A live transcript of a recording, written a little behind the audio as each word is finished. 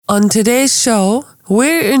On today's show,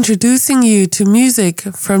 we're introducing you to music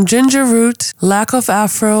from Ginger Root, Lack of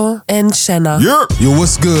Afro, and Shenna. Yeah. Yo,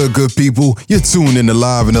 what's good people? You're tuned in to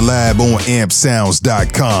Live in the Lab on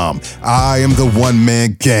ampsounds.com. I am the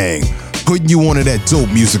one-man gang, putting you onto that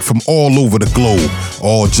dope music from all over the globe.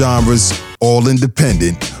 All genres, all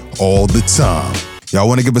independent, all the time. Y'all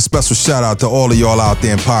want to give a special shout out to all of y'all out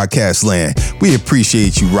there in podcast land. We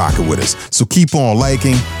appreciate you rocking with us. So keep on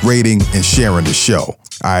liking, rating, and sharing the show.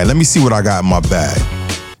 All right, let me see what I got in my bag.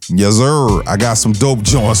 Yes, sir. I got some dope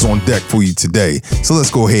joints on deck for you today. So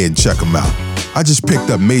let's go ahead and check them out. I just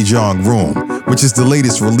picked up Mahjong Room, which is the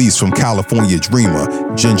latest release from California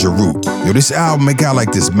dreamer Ginger Root. Yo, this album, it got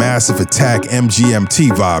like this Massive Attack MGMT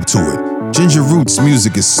vibe to it. Ginger Root's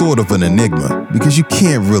music is sort of an enigma because you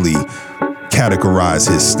can't really categorize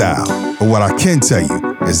his style. But what I can tell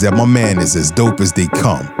you is that my man is as dope as they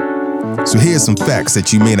come. So here's some facts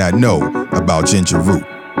that you may not know about Ginger Root.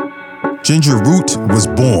 Ginger Root was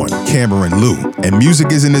born Cameron Liu, and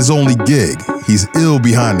music isn't his only gig. He's ill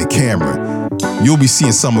behind the camera. You'll be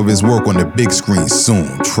seeing some of his work on the big screen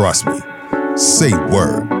soon, trust me. Say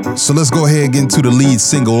word. So let's go ahead and get into the lead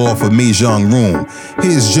single off of Mahjong Room.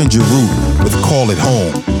 Here's Ginger Root with Call It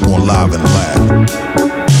Home on Live in the Lab.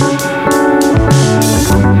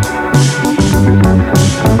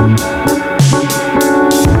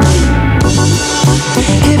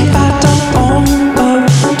 If I don't own up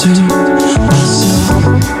to myself,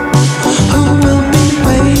 who will be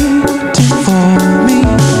waiting for me?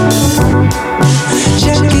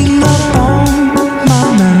 Checking up on my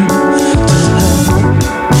mental health,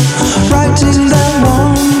 writing that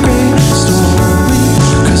one great story.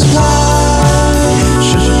 'Cause why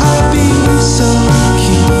should I be so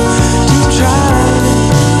keen to try?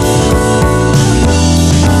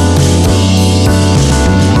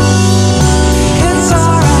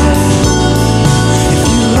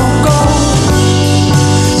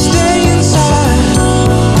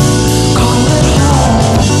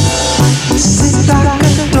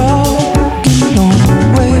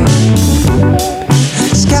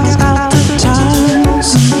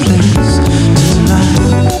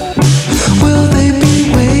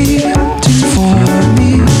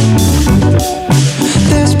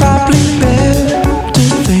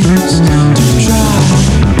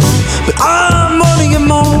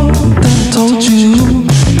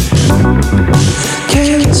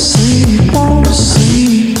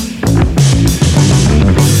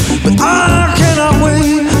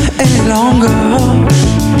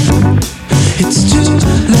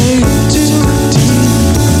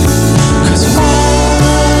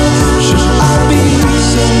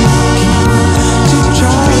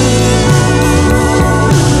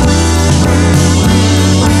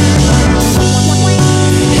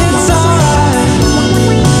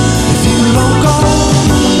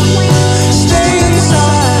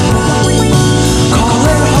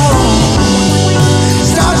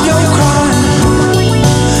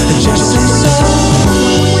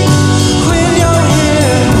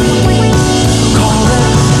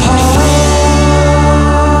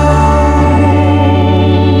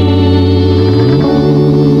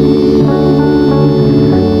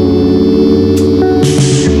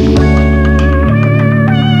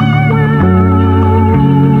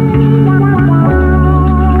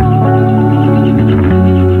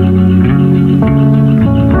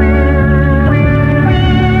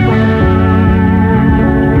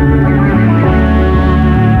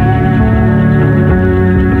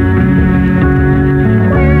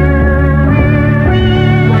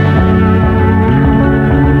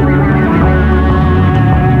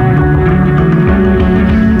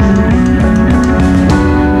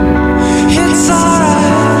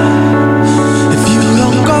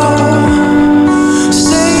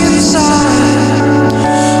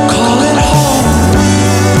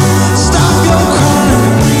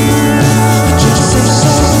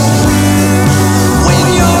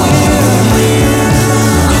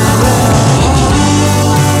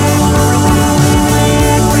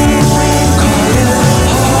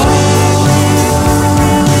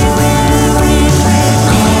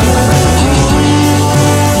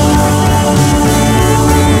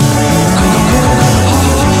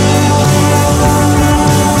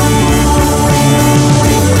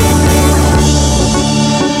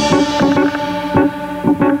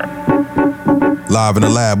 Live in the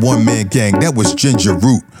Lab, one-man gang. That was Ginger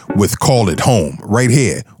Root with Call It Home, right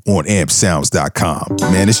here on ampsounds.com.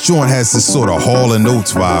 Man, this joint has this sort of Hall &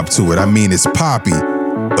 Oates vibe to it. I mean, it's poppy,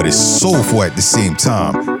 but it's soulful at the same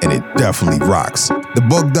time, and it definitely rocks. The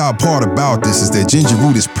bugged out part about this is that Ginger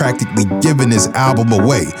Root is practically giving this album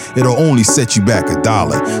away. It'll only set you back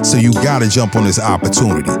 $1, so you gotta jump on this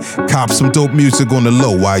opportunity. Cop some dope music on the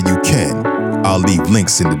low while you can. I'll leave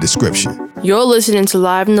links in the description. You're listening to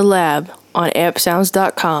Live in the Lab on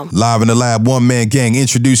ampsounds.com. Live in the Lab, One Man Gang,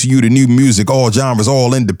 introducing you to new music, all genres,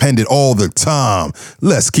 all independent, all the time.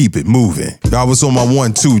 Let's keep it moving. I was on my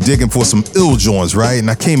 1-2 digging for some ill joints, right? And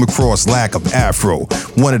I came across Lack of Afro,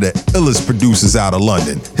 one of the illest producers out of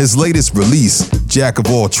London. His latest release, Jack of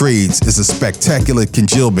All Trades, is a spectacular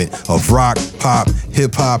congealment of rock, pop,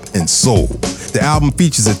 hip-hop, and soul. The album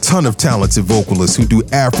features a ton of talented vocalists who do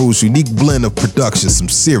Afro's unique blend of production some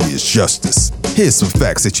serious justice. Here's some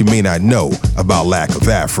facts that you may not know about Lack of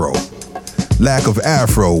Afro. Lack of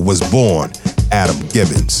Afro was born Adam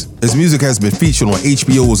Gibbons. His music has been featured on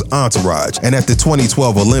HBO's Entourage and at the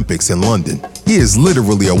 2012 Olympics in London. He is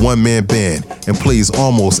literally a one-man band and plays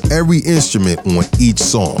almost every instrument on each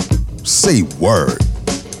song. Say word.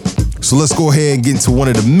 So let's go ahead and get into one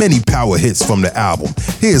of the many power hits from the album.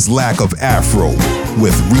 Here's Lack of Afro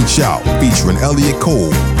with Reach Out featuring Elliot Cole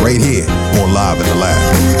right here on Live in the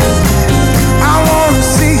Lab. I wanna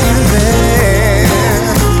see you there.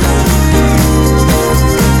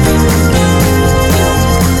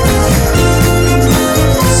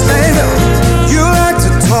 Stand up. You like to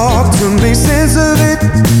talk to me, sense of it.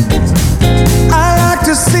 I like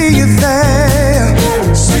to see you there.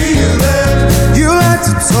 See you there. You like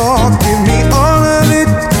to talk, give me all of it.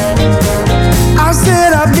 I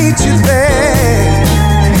said I'd meet you there.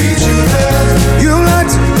 Meet you there. You like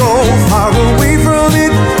to go far away from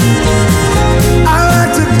it.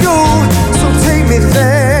 So take me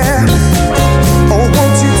there. Oh,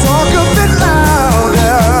 won't you talk a bit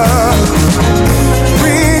louder?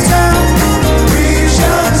 Reach out,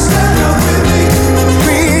 stand up with me.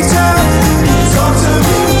 Reach out, talk to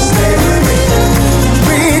me, stay with me.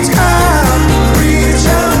 Reach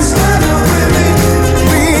out, stand up with me.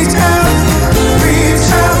 Reach out,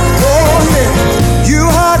 oh yeah. You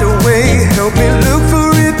hide away, help me look for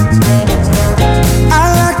it. I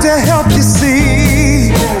like to help you see.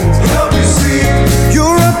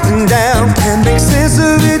 Down, can't make sense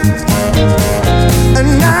of it. And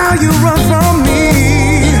now you run from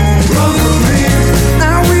me. Run from me.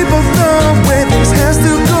 Now we both know where this has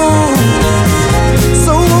to go.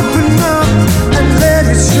 So open up and let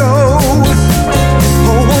it show.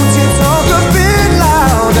 Oh, won't you talk a bit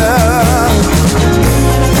louder?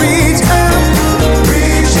 Reach out,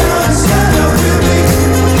 stand up with me.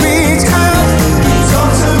 Reach out,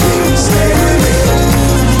 talk to me, stay with me.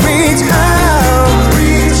 Reach out.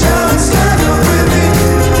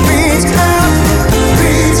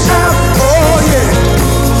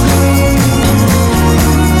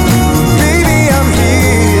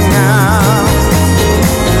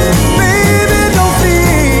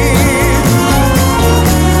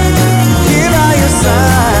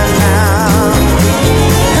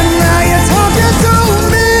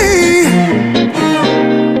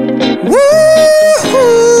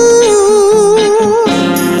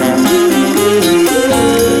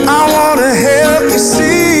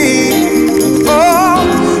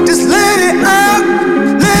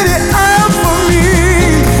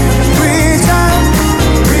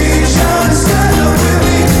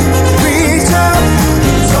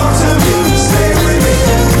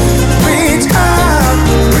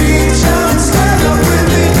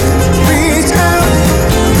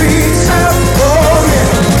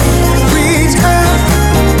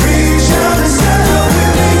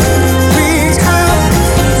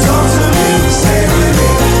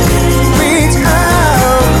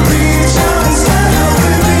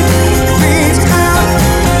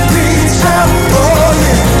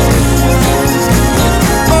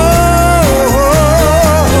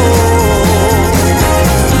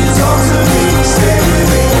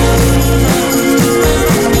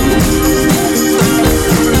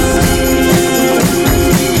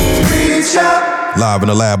 Live in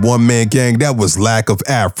the Lab, One Man Gang, that was Lack of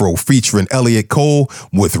Afro featuring Elliot Cole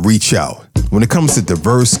with Reach Out. When it comes to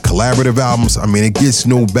diverse, collaborative albums, I mean, it gets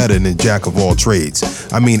no better than Jack of All Trades.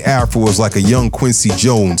 I mean, Afro is like a young Quincy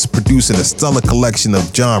Jones producing a stellar collection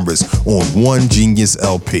of genres on one genius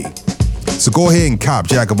LP. So go ahead and cop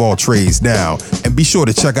Jack of All Trades now, and be sure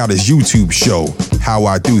to check out his YouTube show, How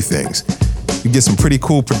I Do Things. You get some pretty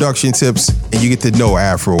cool production tips, and you get to know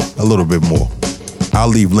Afro a little bit more. I'll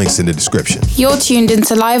leave links in the description. You're tuned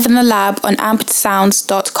into Live in the Lab on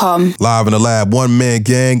ampsounds.com. Live in the Lab, One Man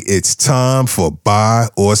Gang, it's time for Buy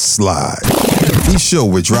or Slide. Each show,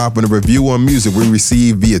 we're dropping a review on music we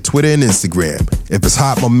receive via Twitter and Instagram. If it's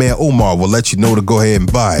hot, my man Omar will let you know to go ahead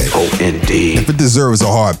and buy it. Oh, indeed. If it deserves a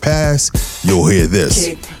hard pass, you'll hear this.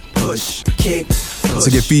 Kick, push, kick, push.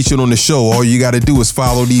 To get featured on the show, all you gotta do is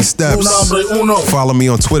follow these steps. Follow me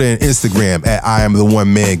on Twitter and Instagram at I Am The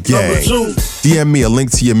One Man Gang. DM me a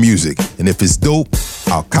link to your music, and if it's dope,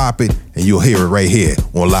 I'll cop it, and you'll hear it right here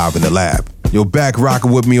on Live in the Lab. Yo, back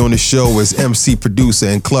rocking with me on the show is MC, producer,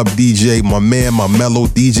 and club DJ, my man, my mellow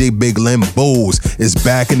DJ Big Len Bowles is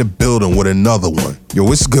back in the building with another one. Yo,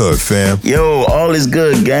 what's good, fam? Yo, all is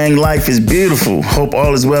good, gang. Life is beautiful. Hope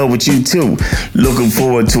all is well with you, too. Looking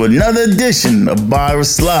forward to another edition of Byron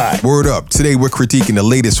Slide. Word up. Today, we're critiquing the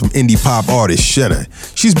latest from indie pop artist Shenna.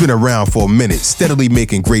 She's been around for a minute, steadily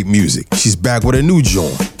making great music. She's back with a new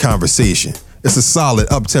joint, Conversation. It's a solid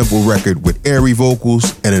up-tempo record with airy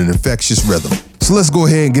vocals and an infectious rhythm. So let's go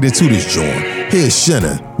ahead and get into this joint. Here's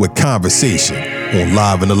Shenna with Conversation on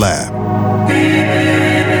Live in the Lab.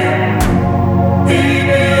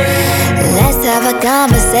 Let's have a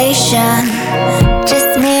conversation,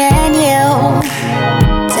 just me and you.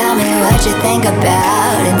 Tell me what you think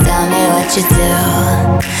about and tell me what you do.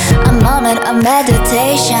 A moment of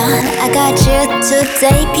meditation, I got you to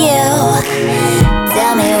tape you.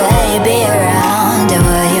 Tell me will you be around or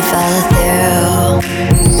will you follow through?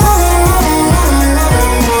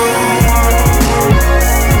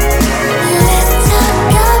 Let's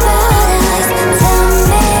talk about us. Tell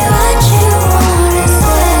me what you wanna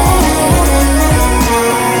say.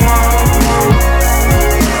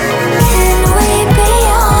 Can we be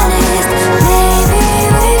honest? Maybe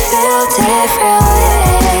we feel different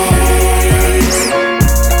ways.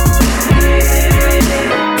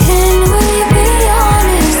 Can we be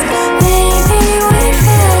honest? Maybe we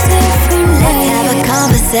feel different ways. Let's have a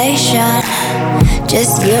conversation,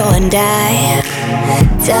 just you and I.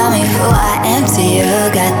 Tell me who I am to you,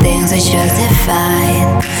 got things we should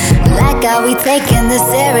define. Like are we taking this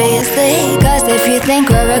seriously? Cause if you think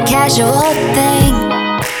we're a casual thing,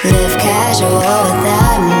 live casual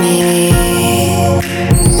without me.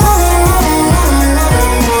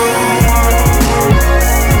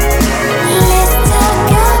 Let's talk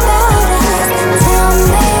about us. Tell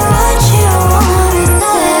me what you wanna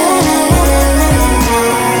say.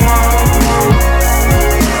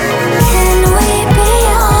 Can we be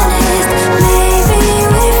honest? Maybe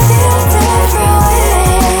we feel different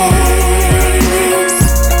ways.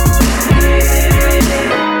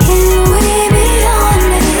 Can we be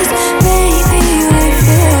honest? Maybe we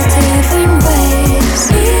feel different ways.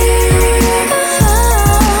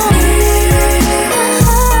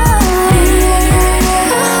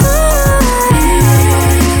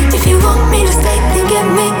 If you want me to stay, then give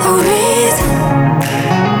me a reason.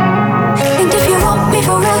 And if you want me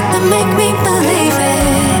for real, then make me believe it.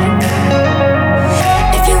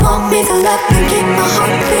 If you want me to love, then keep my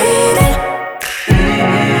heart beating.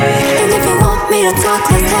 And if you want me to talk,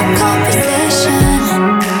 let's have conversation.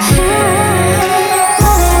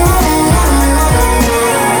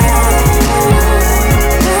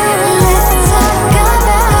 Let's talk about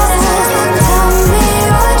us. Tell me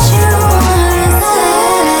what you wanna say.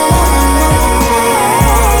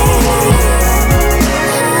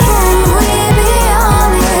 Can we be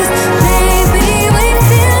honest? Maybe we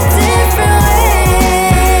feel different ways.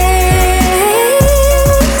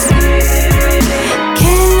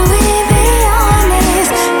 Can we be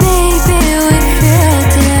honest? Maybe we feel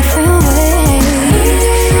different ways.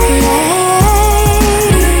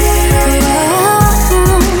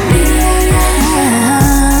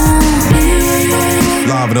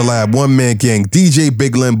 Live in the Lab, One Man Gang, DJ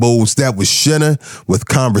Big Len Bowles. That was Shenna with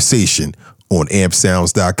Conversation on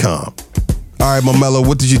ampsounds.com. All right, Mamelo,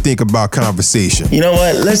 what did you think about Conversation? You know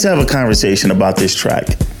what? Let's have a conversation about this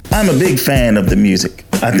track. I'm a big fan of the music.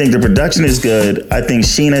 I think the production is good. I think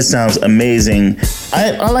Sheena sounds amazing.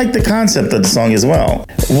 I like the concept of the song as well.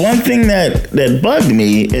 One thing that bugged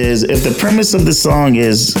me is if the premise of the song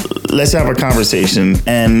is let's have a conversation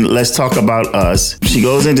and let's talk about us. She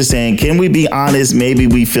goes into saying, can we be honest? Maybe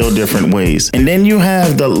we feel different ways. And then you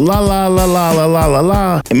have the la la la la la la la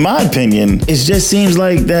la. In my opinion, it just seems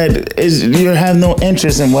like that is you have no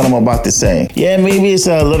interest in what I'm about to say. Yeah, maybe it's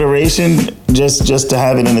alliteration just to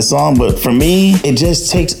have it in the song, but for me, it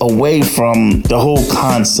just takes away from the whole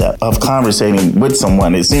concept of conversating with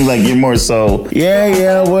someone. It seems like you're more so,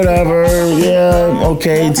 yeah, whatever, yeah,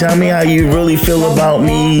 okay, tell me how you really feel about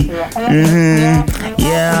me,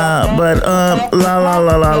 yeah, but la la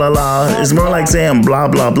la la la la. It's more like saying blah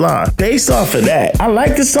blah blah. Based off of that, I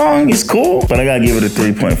like the song, it's cool, but I gotta give it a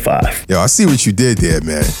 3.5. Yo, I see what you did there,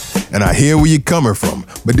 man. And I hear where you're coming from,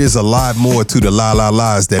 but there's a lot more to the la la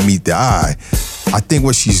la's that meet the eye. I think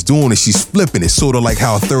what she's doing is she's flipping it, sort of like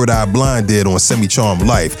how Third Eye Blind did on Semi-Charmed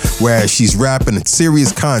Life, whereas she's rapping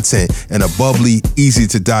serious content in a bubbly, easy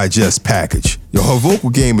to digest package. Yo, her vocal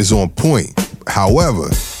game is on point. However,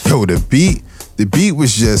 the beat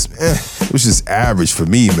was just, it was just average for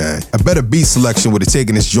me, man. A better beat selection would have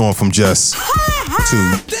taken this joint from just 2.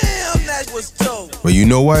 Damn, that was dope. But you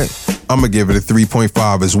know what? I'm gonna give it a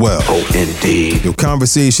 3.5 as well. Oh, indeed. Your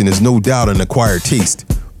Conversation is no doubt an acquired taste,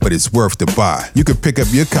 but it's worth the buy. You can pick up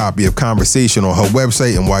your copy of Conversation on her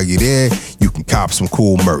website, and while you're there, you can cop some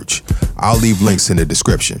cool merch. I'll leave links in the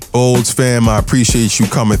description. Olds fam, I appreciate you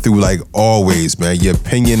coming through like always, man. Your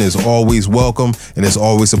opinion is always welcome, and it's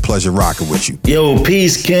always a pleasure rocking with you. Yo,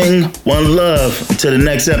 peace, King. One love. Until the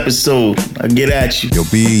next episode, I'll get at you. Yo,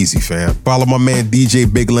 be easy, fam. Follow my man DJ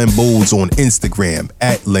Big Len Bowles on Instagram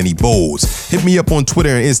at Lenny Bowles. Hit me up on Twitter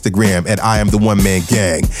and Instagram at I Am The One Man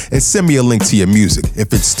Gang, and send me a link to your music.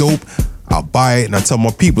 If it's dope, I'll buy it, and I tell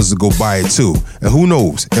my peoples to go buy it too. And who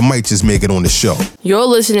knows, it might just make it on the show. You're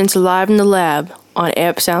listening to Live in the Lab on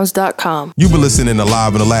ampsounds.com. You've been listening to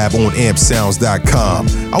Live in the Lab on ampsounds.com.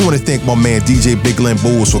 I want to thank my man DJ Big Len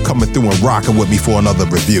Bowles for coming through and rocking with me for another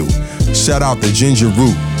review. Shout out to Ginger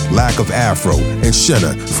Root, Lack of Afro, and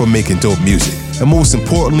Shenna for making dope music. And most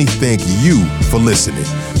importantly, thank you for listening.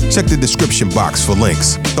 Check the description box for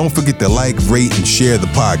links. Don't forget to like, rate, and share the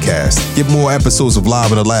podcast. Get more episodes of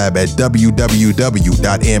Live in the Lab at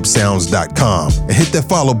www.ampsounds.com. And hit that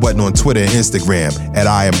follow button on Twitter and Instagram at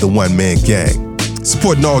I Am The One Man Gang.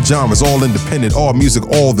 Supporting all genres, all independent, all music,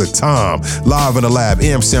 all the time. Live in the Lab,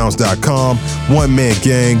 ampsounds.com. One Man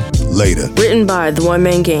Gang, later. Written by The One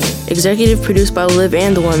Man Gang. Executive produced by Liv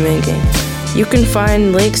and The One Man Gang. You can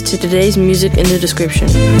find links to today's music in the description.